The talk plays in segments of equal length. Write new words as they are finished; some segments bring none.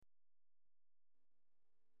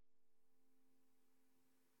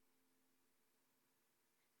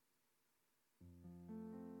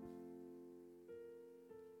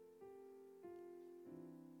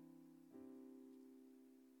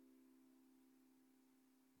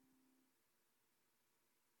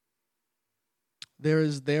There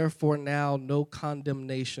is therefore now no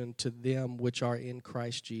condemnation to them which are in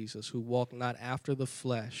Christ Jesus, who walk not after the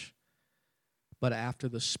flesh, but after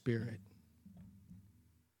the Spirit.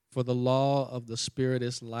 For the law of the Spirit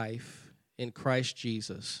is life in Christ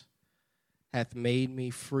Jesus, hath made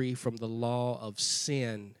me free from the law of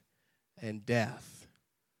sin and death.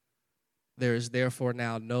 There is therefore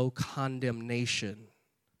now no condemnation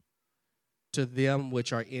to them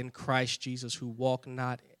which are in Christ Jesus, who walk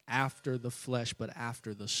not after the flesh, but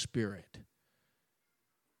after the Spirit.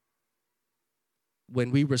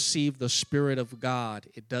 When we receive the Spirit of God,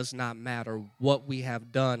 it does not matter what we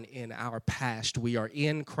have done in our past. We are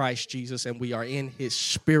in Christ Jesus and we are in His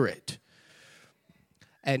Spirit.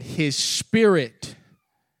 And His Spirit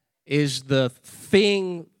is the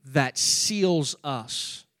thing that seals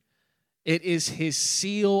us. It is His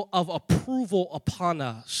seal of approval upon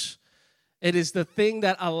us. It is the thing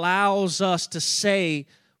that allows us to say,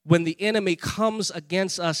 when the enemy comes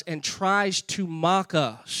against us and tries to mock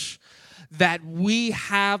us, that we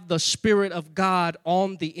have the Spirit of God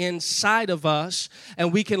on the inside of us,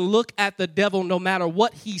 and we can look at the devil no matter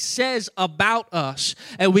what he says about us,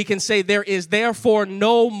 and we can say, there is therefore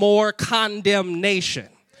no more condemnation.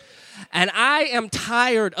 And I am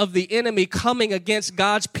tired of the enemy coming against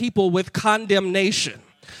God's people with condemnation.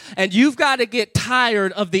 And you've got to get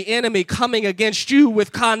tired of the enemy coming against you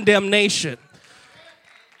with condemnation.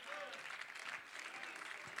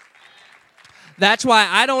 That's why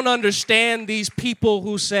I don't understand these people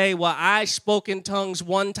who say, well, I spoke in tongues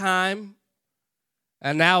one time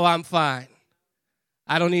and now I'm fine.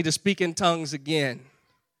 I don't need to speak in tongues again.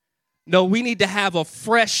 No, we need to have a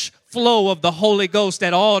fresh flow of the Holy Ghost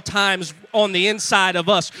at all times on the inside of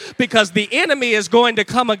us, because the enemy is going to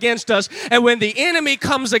come against us. And when the enemy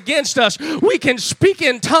comes against us, we can speak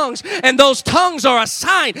in tongues, and those tongues are a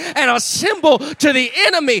sign and a symbol to the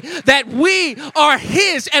enemy that we are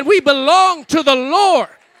his and we belong to the Lord.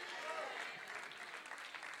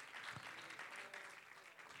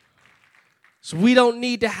 So we don't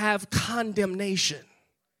need to have condemnation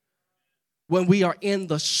when we are in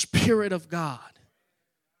the Spirit of God,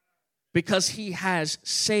 because he has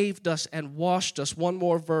saved us and washed us. One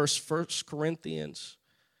more verse, 1 Corinthians.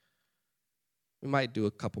 We might do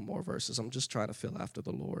a couple more verses. I'm just trying to feel after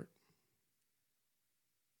the Lord.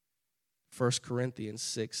 1 Corinthians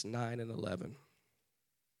 6, 9, and 11.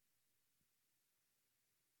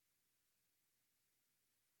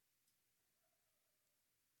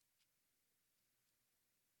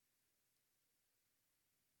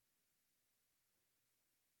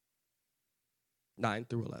 Nine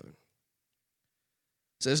through 11.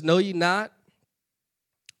 It says, know ye not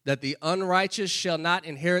that the unrighteous shall not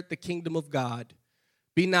inherit the kingdom of God?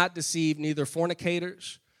 Be not deceived, neither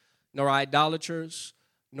fornicators, nor idolaters,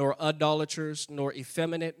 nor idolaters, nor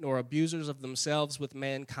effeminate, nor abusers of themselves with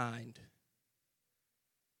mankind,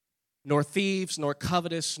 nor thieves, nor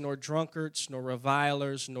covetous, nor drunkards, nor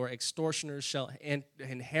revilers, nor extortioners shall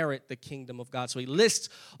inherit the kingdom of God. So he lists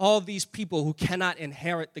all these people who cannot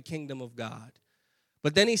inherit the kingdom of God.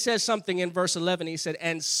 But then he says something in verse 11. He said,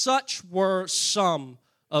 and such were some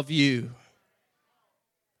of you.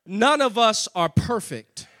 None of us are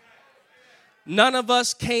perfect. None of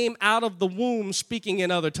us came out of the womb speaking in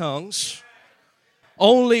other tongues.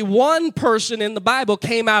 Only one person in the Bible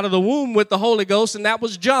came out of the womb with the Holy Ghost, and that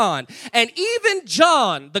was John. And even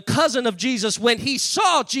John, the cousin of Jesus, when he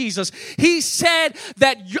saw Jesus, he said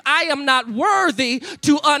that I am not worthy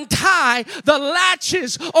to untie the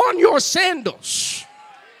latches on your sandals.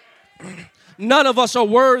 None of us are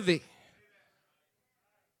worthy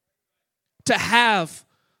to have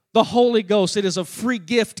the Holy Ghost. It is a free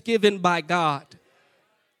gift given by God.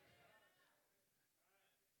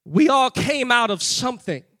 We all came out of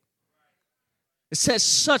something. It says,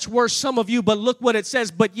 such were some of you, but look what it says,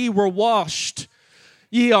 but ye were washed.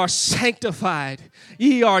 Ye are sanctified.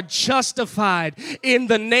 Ye are justified in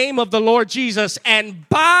the name of the Lord Jesus and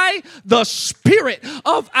by the Spirit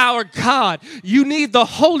of our God. You need the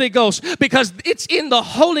Holy Ghost, because it's in the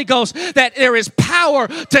Holy Ghost that there is power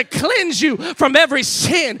to cleanse you from every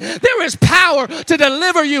sin. There is power to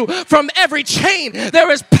deliver you from every chain.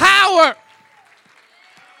 There is power.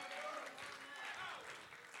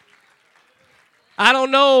 I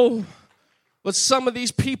don't know what some of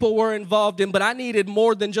these people were involved in, but I needed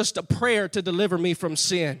more than just a prayer to deliver me from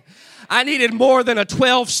sin. I needed more than a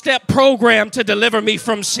 12-step program to deliver me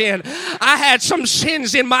from sin. I had some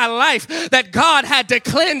sins in my life that God had to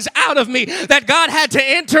cleanse out of me, that God had to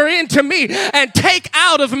enter into me and take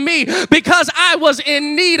out of me, because I was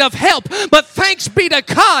in need of help. But thanks be to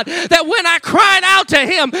God that when I cried out to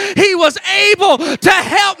him, he was able to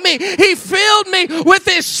help me. He filled me with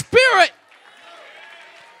his Spirit.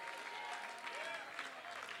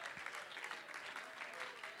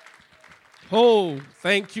 Oh,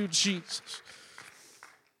 thank you, Jesus.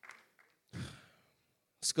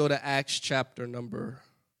 Let's go to Acts chapter number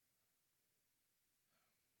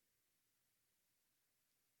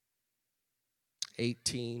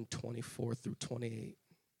 18, 24 through 28.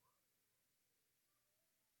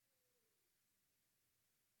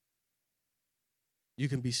 You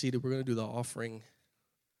can be seated. We're going to do the offering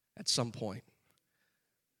at some point.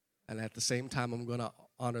 And at the same time, I'm going to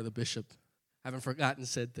honor the bishop. I haven't forgotten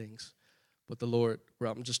said things. But the Lord,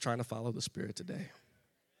 I'm just trying to follow the Spirit today.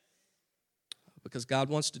 Because God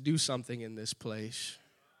wants to do something in this place.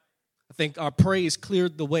 I think our praise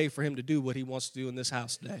cleared the way for him to do what he wants to do in this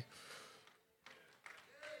house today.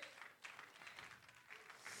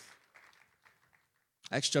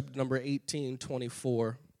 Acts chapter number 18,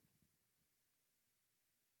 24.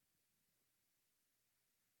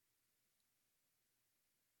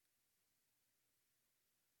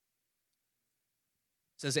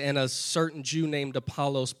 It says, and a certain Jew named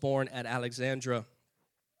Apollos, born at Alexandria,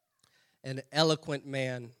 an eloquent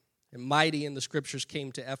man and mighty in the scriptures,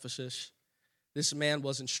 came to Ephesus. This man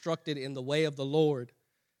was instructed in the way of the Lord.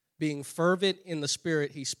 Being fervent in the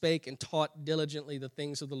Spirit, he spake and taught diligently the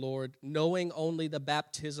things of the Lord, knowing only the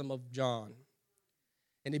baptism of John.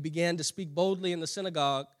 And he began to speak boldly in the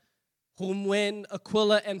synagogue, whom when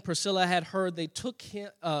Aquila and Priscilla had heard, they took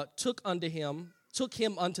him unto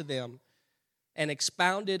them, and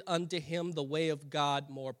expounded unto him the way of God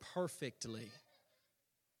more perfectly.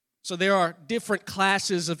 So there are different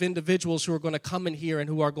classes of individuals who are going to come in here and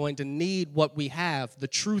who are going to need what we have, the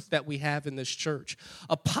truth that we have in this church.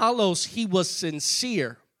 Apollos, he was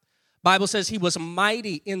sincere. Bible says he was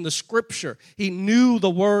mighty in the scripture. He knew the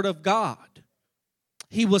word of God.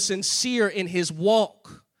 He was sincere in his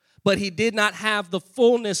walk, but he did not have the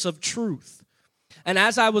fullness of truth. And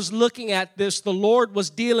as I was looking at this, the Lord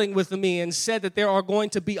was dealing with me and said that there are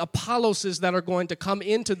going to be Apolloses that are going to come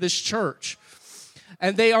into this church.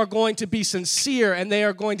 And they are going to be sincere, and they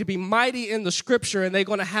are going to be mighty in the scripture, and they're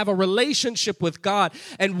going to have a relationship with God.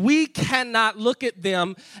 And we cannot look at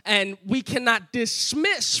them, and we cannot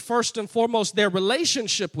dismiss, first and foremost, their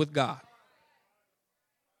relationship with God.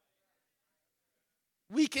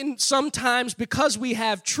 We can sometimes, because we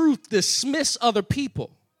have truth, dismiss other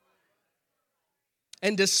people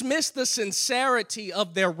and dismiss the sincerity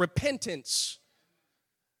of their repentance,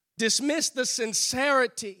 dismiss the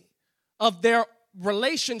sincerity of their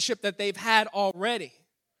relationship that they've had already.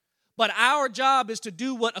 But our job is to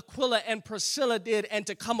do what Aquila and Priscilla did and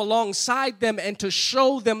to come alongside them and to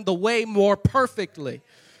show them the way more perfectly.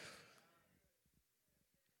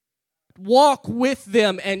 Walk with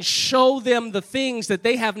them and show them the things that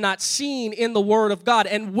they have not seen in the Word of God.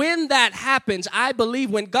 And when that happens, I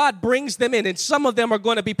believe when God brings them in, and some of them are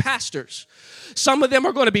going to be pastors, some of them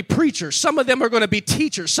are going to be preachers, some of them are going to be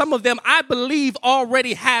teachers, some of them, I believe,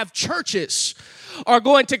 already have churches, are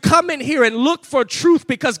going to come in here and look for truth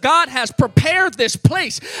because God has prepared this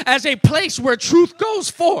place as a place where truth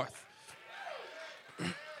goes forth.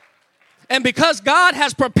 And because God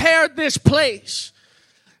has prepared this place,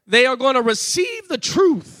 they are going to receive the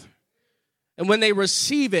truth. And when they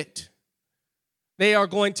receive it, they are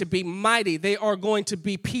going to be mighty. They are going to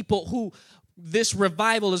be people who this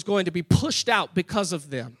revival is going to be pushed out because of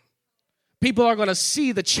them. People are going to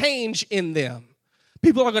see the change in them.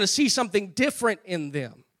 People are going to see something different in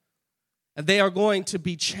them. And they are going to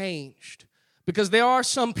be changed. Because there are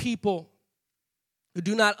some people who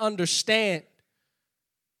do not understand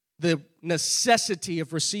the necessity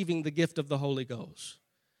of receiving the gift of the Holy Ghost.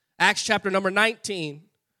 Acts chapter number 19.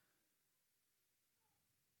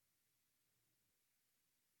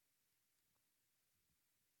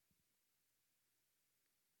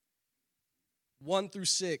 One through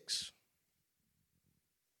 6.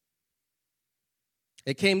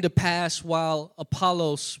 It came to pass while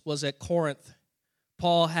Apollos was at Corinth,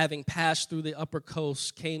 Paul, having passed through the upper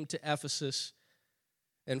coast, came to Ephesus,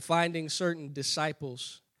 and finding certain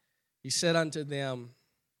disciples, he said unto them,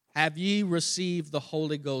 have ye received the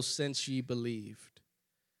Holy Ghost since ye believed?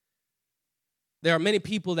 There are many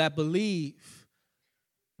people that believe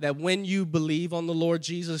that when you believe on the Lord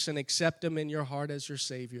Jesus and accept him in your heart as your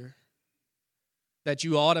Savior, that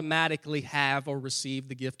you automatically have or receive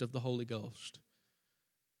the gift of the Holy Ghost.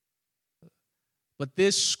 But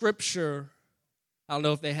this scripture, I don't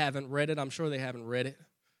know if they haven't read it. I'm sure they haven't read it.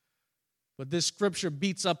 But this scripture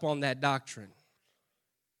beats up on that doctrine.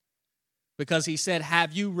 Because he said,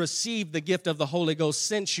 have you received the gift of the Holy Ghost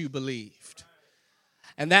since you believed?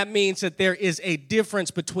 And that means that there is a difference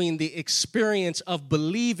between the experience of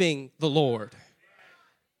believing the Lord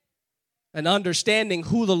and understanding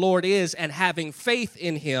who the Lord is and having faith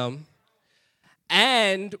in him,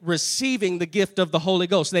 and receiving the gift of the Holy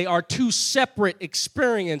Ghost. They are two separate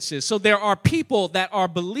experiences. So there are people that are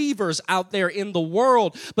believers out there in the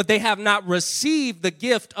world, but they have not received the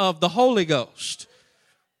gift of the Holy Ghost.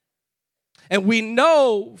 And we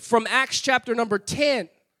know from Acts chapter number 10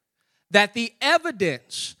 that the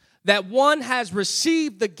evidence that one has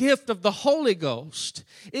received the gift of the Holy Ghost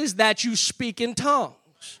is that you speak in tongues.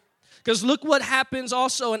 Because look what happens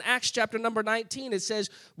also in Acts chapter number 19. It says,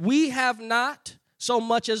 we have not so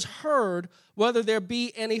much as heard whether there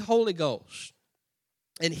be any Holy Ghost.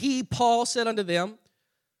 And he, Paul, said unto them,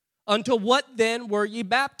 unto what then were ye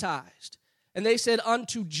baptized? And they said,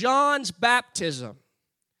 unto John's baptism.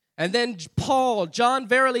 And then Paul, John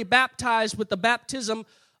verily baptized with the baptism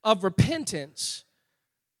of repentance,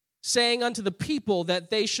 saying unto the people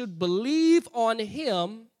that they should believe on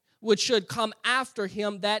him which should come after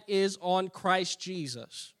him, that is, on Christ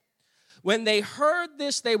Jesus. When they heard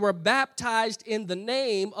this, they were baptized in the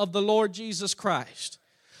name of the Lord Jesus Christ.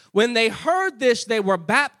 When they heard this, they were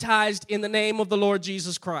baptized in the name of the Lord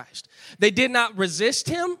Jesus Christ. They did not resist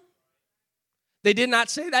him. They did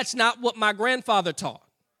not say, that's not what my grandfather taught.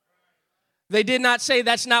 They did not say,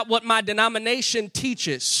 that's not what my denomination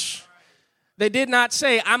teaches. They did not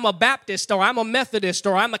say, I'm a Baptist or I'm a Methodist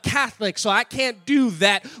or I'm a Catholic, so I can't do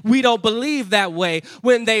that. We don't believe that way.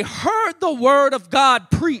 When they heard the word of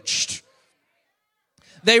God preached,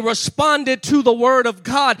 they responded to the word of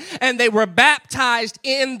God and they were baptized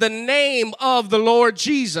in the name of the Lord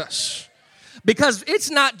Jesus. Because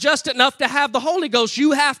it's not just enough to have the Holy Ghost.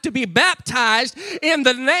 You have to be baptized in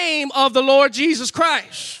the name of the Lord Jesus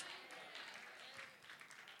Christ.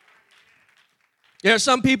 There are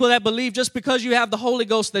some people that believe just because you have the Holy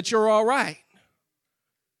Ghost that you're all right.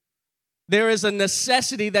 There is a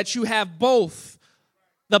necessity that you have both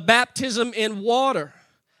the baptism in water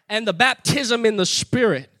and the baptism in the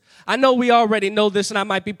Spirit. I know we already know this, and I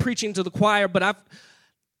might be preaching to the choir, but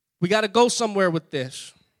we got to go somewhere with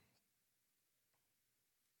this.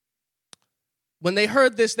 When they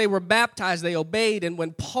heard this, they were baptized, they obeyed, and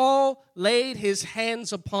when Paul laid his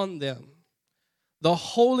hands upon them, the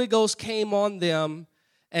Holy Ghost came on them,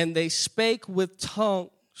 and they spake with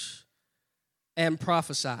tongues and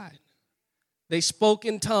prophesied. They spoke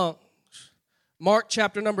in tongues. Mark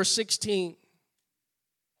chapter number 16.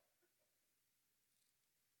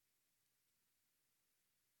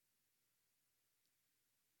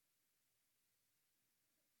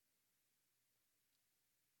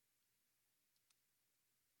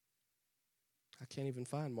 I can't even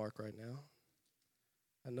find Mark right now.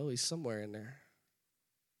 I know he's somewhere in there.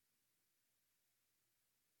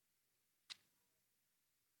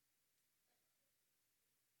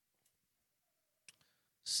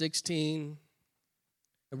 (16)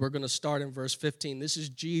 and we're going to start in verse 15. This is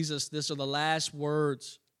Jesus. These are the last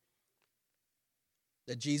words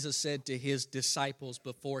that Jesus said to his disciples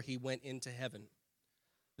before he went into heaven.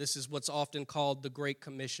 This is what's often called the Great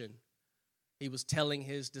Commission. He was telling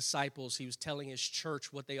his disciples, he was telling his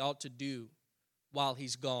church what they ought to do while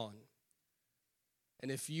he's gone. And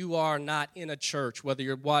if you are not in a church, whether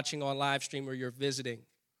you're watching on live stream or you're visiting,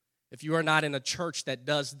 if you are not in a church that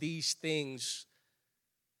does these things,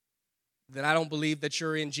 then I don't believe that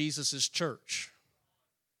you're in Jesus' church.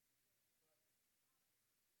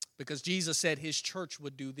 Because Jesus said his church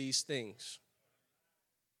would do these things.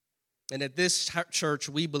 And at this church,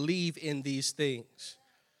 we believe in these things.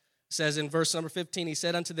 It says in verse number 15, he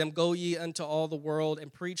said unto them, go ye unto all the world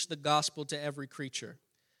and preach the gospel to every creature.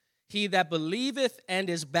 He that believeth and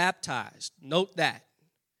is baptized, note that,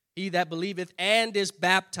 he that believeth and is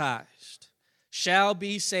baptized shall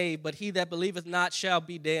be saved, but he that believeth not shall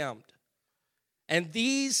be damned. And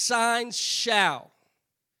these signs shall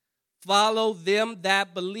follow them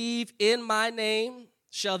that believe in my name.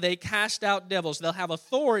 Shall they cast out devils? They'll have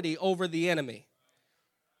authority over the enemy.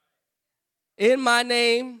 In my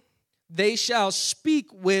name, they shall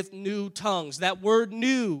speak with new tongues. That word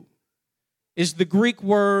new is the Greek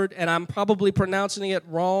word, and I'm probably pronouncing it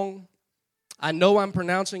wrong. I know I'm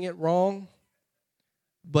pronouncing it wrong,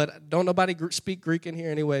 but don't nobody speak Greek in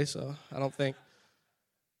here anyway, so I don't think.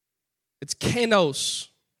 It's kenos.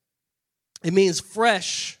 It means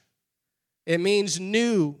fresh. It means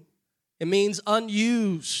new. It means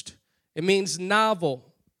unused. It means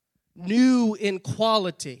novel. New in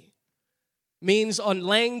quality. Means on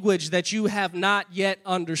language that you have not yet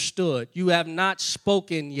understood. You have not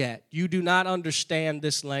spoken yet. You do not understand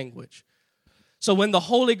this language. So when the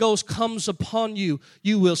Holy Ghost comes upon you,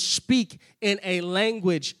 you will speak in a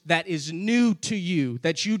language that is new to you,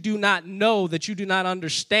 that you do not know, that you do not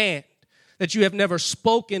understand, that you have never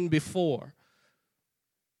spoken before.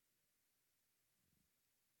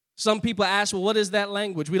 Some people ask, well, what is that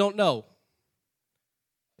language? We don't know.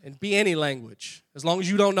 And be any language, as long as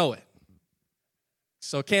you don't know it.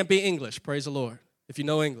 So it can't be English, praise the Lord, if you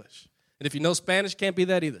know English. And if you know Spanish, can't be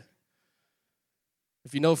that either.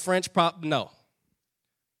 If you know French, no.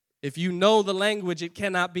 If you know the language, it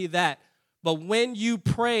cannot be that. But when you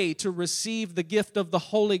pray to receive the gift of the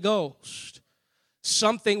Holy Ghost,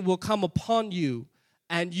 something will come upon you,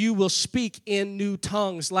 and you will speak in new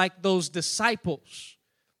tongues like those disciples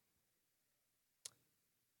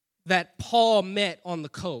that Paul met on the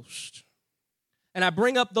coast. And I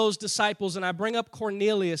bring up those disciples, and I bring up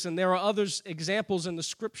Cornelius, and there are other examples in the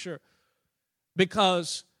Scripture,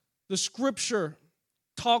 because the Scripture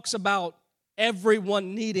talks about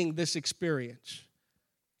everyone needing this experience.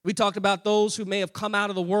 We talked about those who may have come out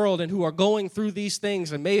of the world and who are going through these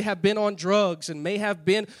things and may have been on drugs and may have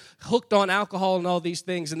been hooked on alcohol and all these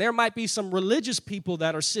things. And there might be some religious people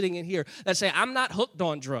that are sitting in here that say, I'm not hooked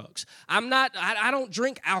on drugs. I don't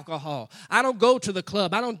drink alcohol. I don't go to the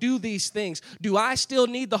club. I don't do these things. Do I still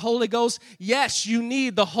need the Holy Ghost? Yes, you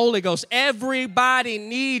need the Holy Ghost. Everybody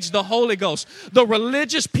needs the Holy Ghost. The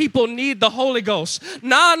religious people need the Holy Ghost.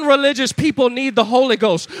 Non-religious people need the Holy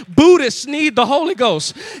Ghost. Buddhists need the Holy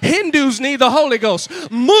Ghost. Hindus need the Holy Ghost.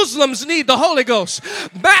 Muslims need the Holy Ghost.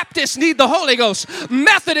 Baptists need the Holy Ghost.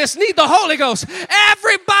 Methodists need the Holy Ghost.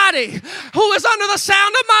 Everybody who is under the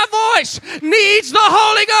sound of my voice needs the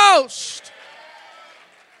Holy Ghost.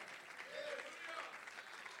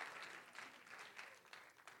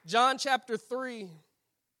 John chapter 3.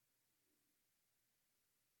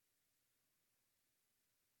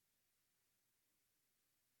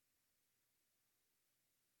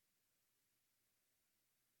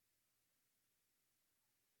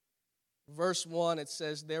 Verse 1, it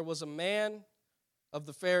says, there was a man of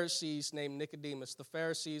the Pharisees named Nicodemus. The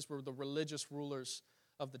Pharisees were the religious rulers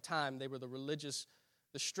of the time. They were the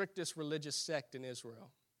strictest religious sect in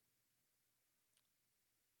Israel.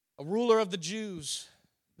 A ruler of the Jews,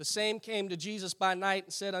 the same came to Jesus by night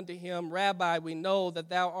and said unto him, Rabbi, we know that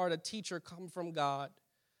thou art a teacher come from God,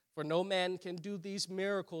 for no man can do these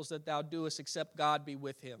miracles that thou doest except God be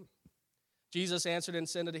with him. Jesus answered and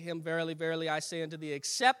said unto him, Verily, verily, I say unto thee,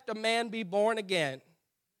 except a man be born again,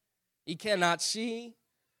 he cannot see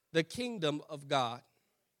the kingdom of God.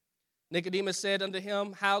 Nicodemus said unto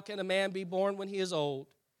him, How can a man be born when he is old?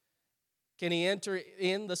 Can he enter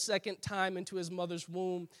in the second time into his mother's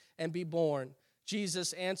womb and be born?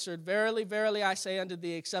 Jesus answered, Verily, verily, I say unto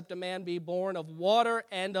thee, except a man be born of water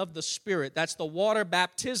and of the Spirit. That's the water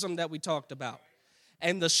baptism that we talked about.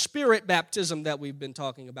 And the Spirit baptism that we've been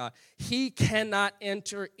talking about, he cannot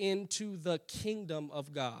enter into the kingdom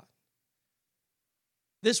of God.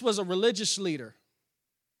 This was a religious leader.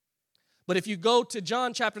 But if you go to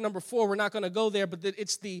John chapter number 4, we're not going to go there, but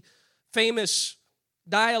it's the famous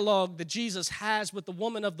dialogue that Jesus has with the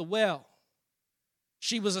woman of the well.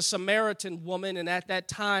 She was a Samaritan woman, and at that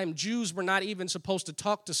time, Jews were not even supposed to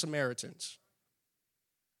talk to Samaritans.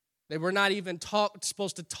 They were not even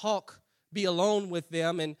supposed to be alone with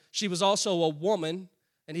them, and she was also a woman,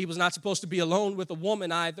 and he was not supposed to be alone with a woman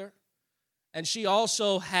either. And she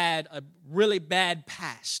also had a really bad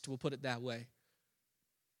past, we'll put it that way.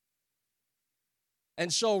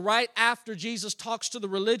 And so right after Jesus talks to the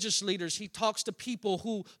religious leaders, he talks to people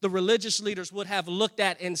who the religious leaders would have looked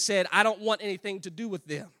at and said, I don't want anything to do with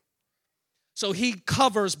them. So he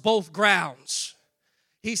covers both grounds.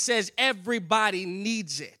 He says everybody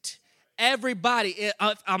needs it. Everybody,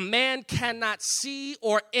 a man cannot see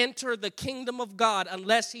or enter the kingdom of God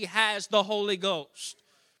unless he has the Holy Ghost,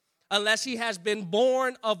 unless he has been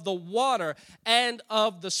born of the water and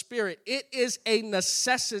of the Spirit. It is a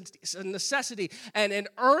necessity and an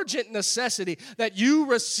urgent necessity that you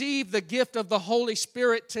receive the gift of the Holy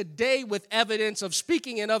Spirit today with evidence of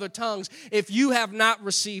speaking in other tongues if you have not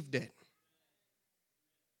received it.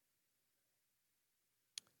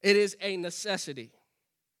 It is a necessity.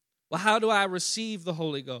 Well, how do I receive the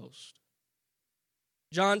Holy Ghost?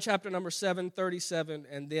 John chapter number 7, 37,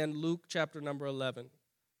 and then Luke chapter number 11.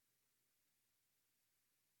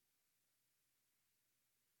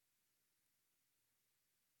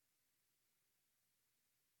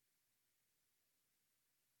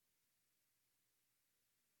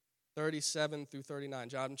 through 39.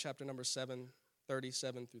 John chapter number 7,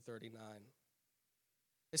 37 through 39.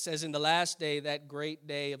 It says, in the last day, that great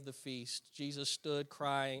day of the feast, Jesus stood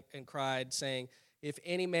crying and cried, saying, If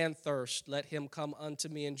any man thirst, let him come unto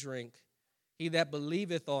me and drink. He that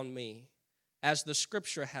believeth on me, as the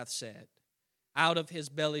scripture hath said, out of his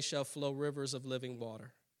belly shall flow rivers of living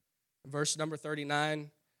water. Verse number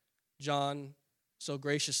 39, John so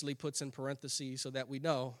graciously puts in parentheses so that we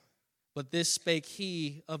know But this spake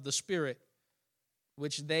he of the Spirit,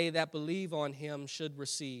 which they that believe on him should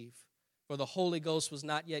receive. For the Holy Ghost was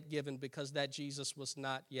not yet given, because that Jesus was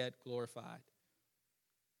not yet glorified.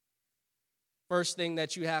 First thing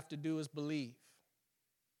that you have to do is believe.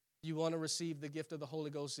 You want to receive the gift of the Holy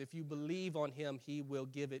Ghost. If you believe on him, he will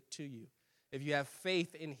give it to you. If you have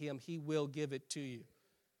faith in him, he will give it to you.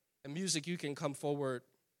 And music, you can come forward.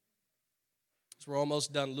 So we're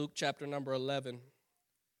almost done. Luke chapter number 11,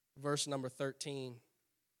 verse number 13.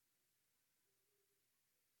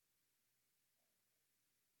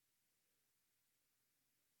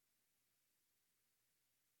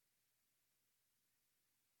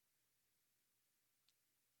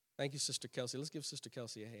 Thank you, Sister Kelsey. Let's give Sister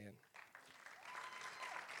Kelsey a hand.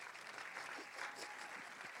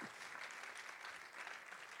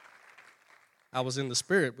 I was in the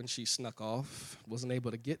spirit when she snuck off. Wasn't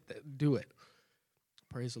able to do it.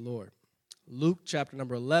 Praise the Lord. Luke chapter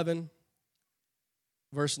number 11,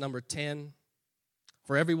 verse number 10.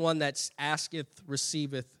 For everyone that asketh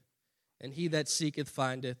receiveth, and he that seeketh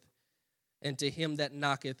findeth, and to him that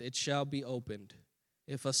knocketh it shall be opened.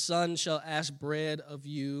 If a son shall ask bread of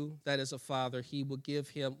you, that is a father,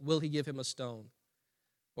 will he give him a stone?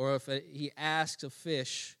 Or if he asks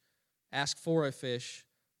ask for a fish,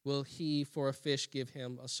 will he for a fish give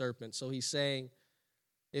him a serpent? So he's saying,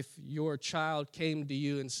 if your child came to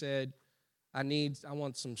you and said, I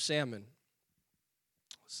want some salmon,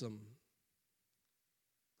 some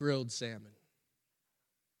grilled salmon,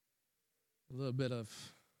 a little bit of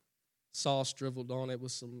sauce dribbled on it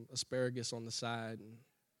with some asparagus on the side, and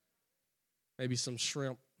maybe some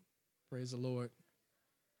shrimp. Praise the Lord.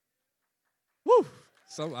 Woo!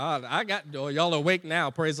 Y'all are awake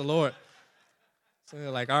now. Praise the Lord. So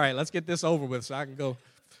they're like, all right, let's get this over with so I can go.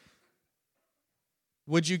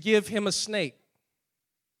 Would you give him a snake?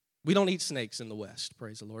 We don't eat snakes in the West.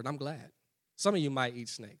 Praise the Lord. I'm glad. Some of you might eat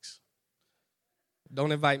snakes.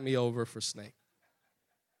 Don't invite me over for snake.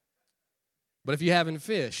 But if you're having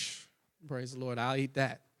fish, praise the Lord, I'll eat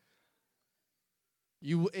that.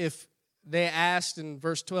 If they asked in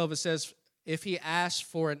verse 12, it says, if he asked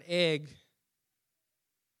for an egg,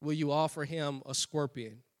 will you offer him a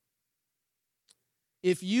scorpion?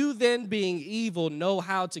 If you then, being evil, know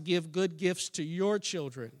how to give good gifts to your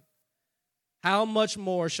children, how much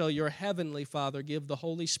more shall your heavenly Father give the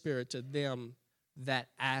Holy Spirit to them that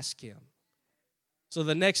ask him? So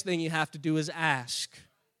the next thing you have to do is ask.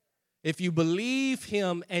 If you believe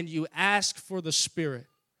him and you ask for the Spirit,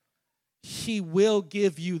 he will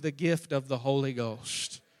give you the gift of the Holy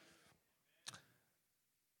Ghost.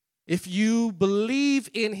 If you believe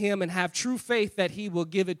in him and have true faith that he will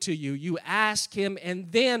give it to you, you ask him, and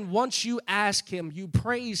then once you ask him, you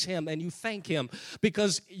praise him and you thank him,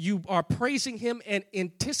 because you are praising him in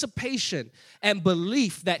anticipation and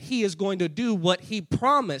belief that he is going to do what he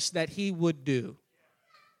promised that he would do.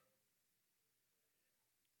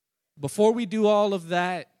 Before we do all of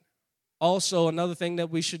that, also another thing that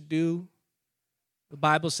we should do, the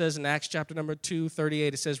Bible says in Acts chapter number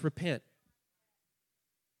 2:38, it says repent.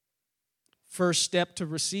 First step to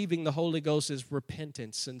receiving the Holy Ghost is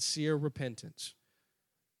repentance, sincere repentance.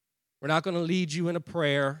 We're not going to lead you in a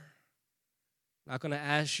prayer. I'm not going to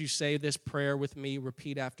ask you say this prayer with me,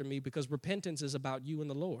 repeat after me, because repentance is about you and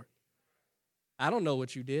the Lord. I don't know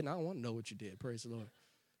what you did, and I don't want to know what you did, praise the Lord.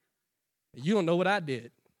 You don't know what I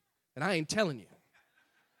did, and I ain't telling you.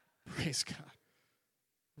 Praise God.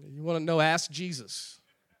 You want to know, ask Jesus.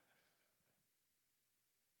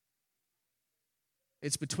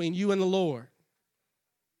 It's between you and the Lord.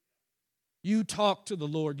 You talk to the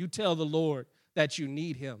Lord. You tell the Lord that you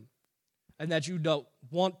need him and that you don't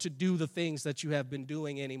want to do the things that you have been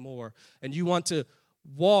doing anymore. And you want to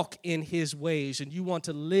walk in his ways, and you want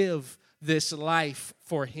to live this life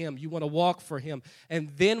for him. You want to walk for him. And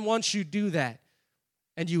then once you do that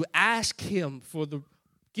and you ask him for the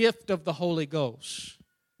gift of the Holy Ghost,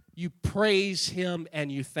 you praise him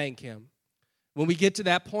and you thank him. When we get to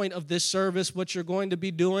that point of this service, what you're going to be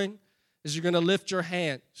doing is you're going to lift your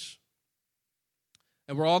hands.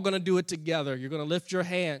 And we're all going to do it together. You're going to lift your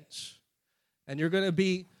hands. And you're going to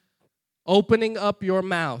be opening up your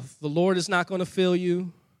mouth. The Lord is not going to fill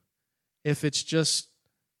you if it's just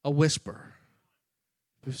a whisper.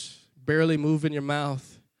 Just barely moving your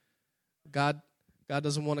mouth. God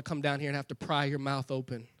doesn't want to come down here and have to pry your mouth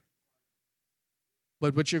open.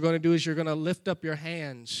 But what you're going to do is you're going to lift up your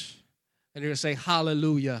hands. And you're going to say,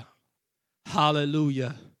 hallelujah,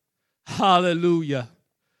 hallelujah, hallelujah,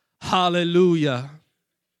 hallelujah.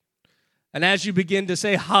 And as you begin to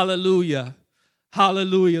say hallelujah,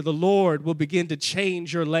 Hallelujah. The Lord will begin to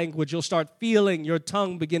change your language. You'll start feeling your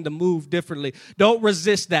tongue begin to move differently. Don't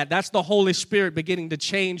resist that. That's the Holy Spirit beginning to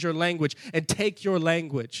change your language and take your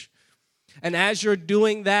language. And as you're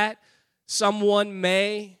doing that, someone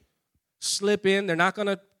may slip in. They're not going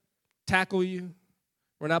to tackle you.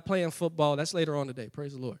 We're not playing football. That's later on today.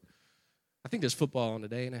 Praise the Lord. I think there's football on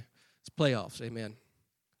today, ain't there? It's playoffs. Amen.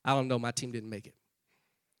 I don't know. My team didn't make it.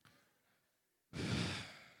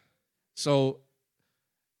 So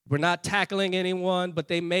we're not tackling anyone, but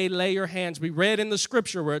they may lay your hands. We read in the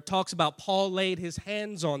scripture where it talks about Paul laid his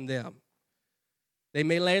hands on them. They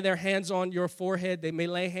may lay their hands on your forehead. They may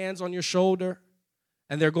lay hands on your shoulder,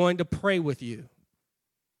 and they're going to pray with you.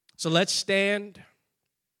 So let's stand.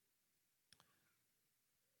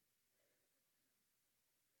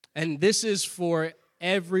 And this is for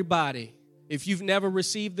everybody. If you've never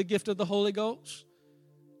received the gift of the Holy Ghost,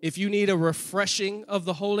 if you need a refreshing of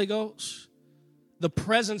the Holy Ghost, the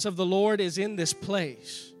presence of the Lord is in this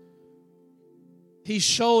place. He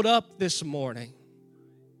showed up this morning.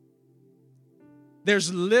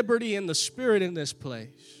 There's liberty in the Spirit in this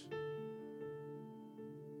place.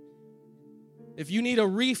 If you need a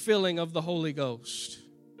refilling of the Holy Ghost,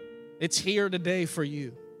 it's here today for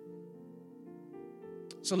you.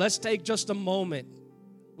 So let's take just a moment.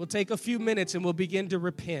 We'll take a few minutes and we'll begin to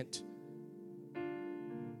repent.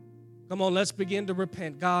 Come on, let's begin to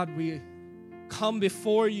repent. God, we come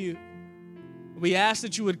before you. We ask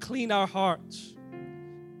that you would clean our hearts,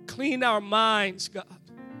 clean our minds, God.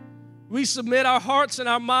 We submit our hearts and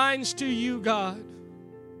our minds to you, God.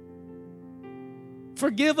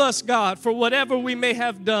 Forgive us, God, for whatever we may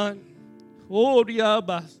have done. Oh,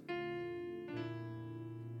 Diabas.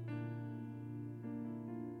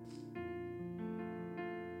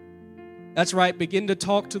 That's right. Begin to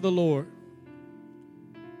talk to the Lord.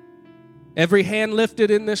 Every hand lifted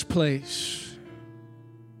in this place.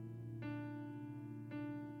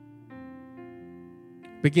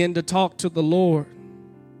 Begin to talk to the Lord.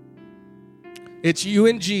 It's you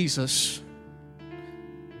and Jesus.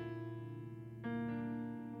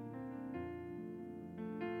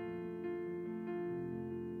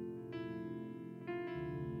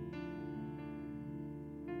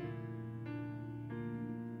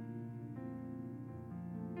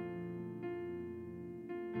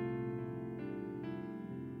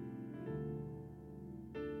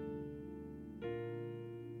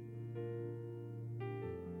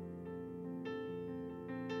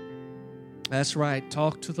 That's right.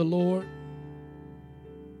 Talk to the Lord.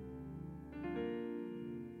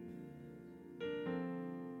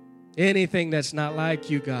 Anything that's not like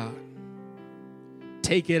you, God,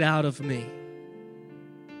 take it out of me.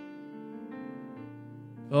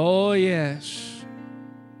 Oh, yes.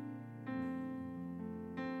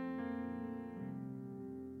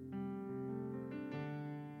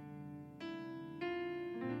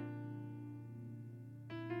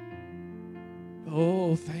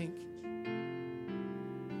 Oh, thank you.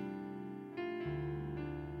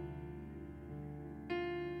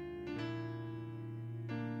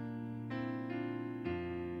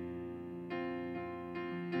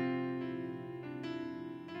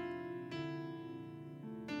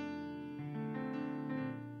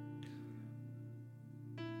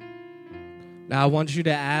 Now, I want you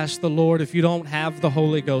to ask the Lord, if you don't have the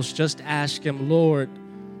Holy Ghost, just ask Him, Lord,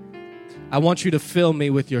 I want you to fill me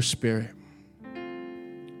with your Spirit.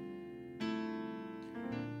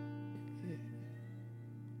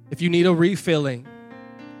 If you need a refilling,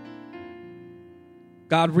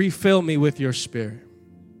 God, refill me with your Spirit.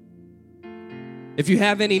 If you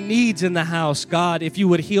have any needs in the house, God, if you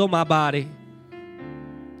would heal my body,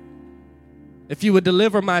 if you would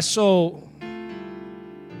deliver my soul,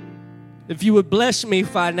 if you would bless me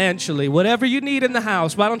financially, whatever you need in the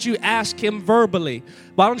house, why don't you ask Him verbally?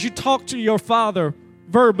 Why don't you talk to your Father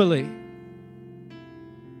verbally?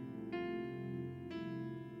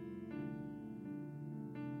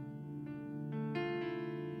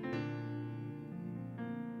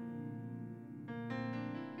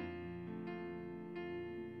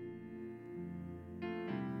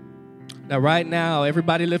 Now, right now,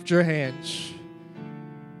 everybody lift your hands.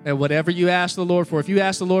 And whatever you ask the Lord for, if you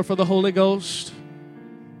ask the Lord for the Holy Ghost,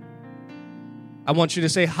 I want you to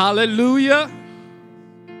say, hallelujah,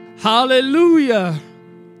 hallelujah,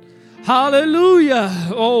 hallelujah.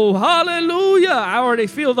 Oh, hallelujah. I already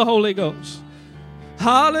feel the Holy Ghost.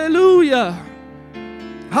 Hallelujah,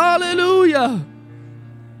 hallelujah,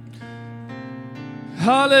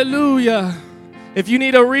 hallelujah. If you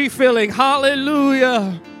need a refilling,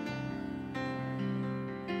 hallelujah.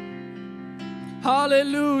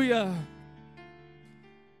 Hallelujah.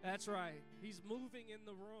 That's right. He's moving in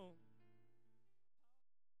the room.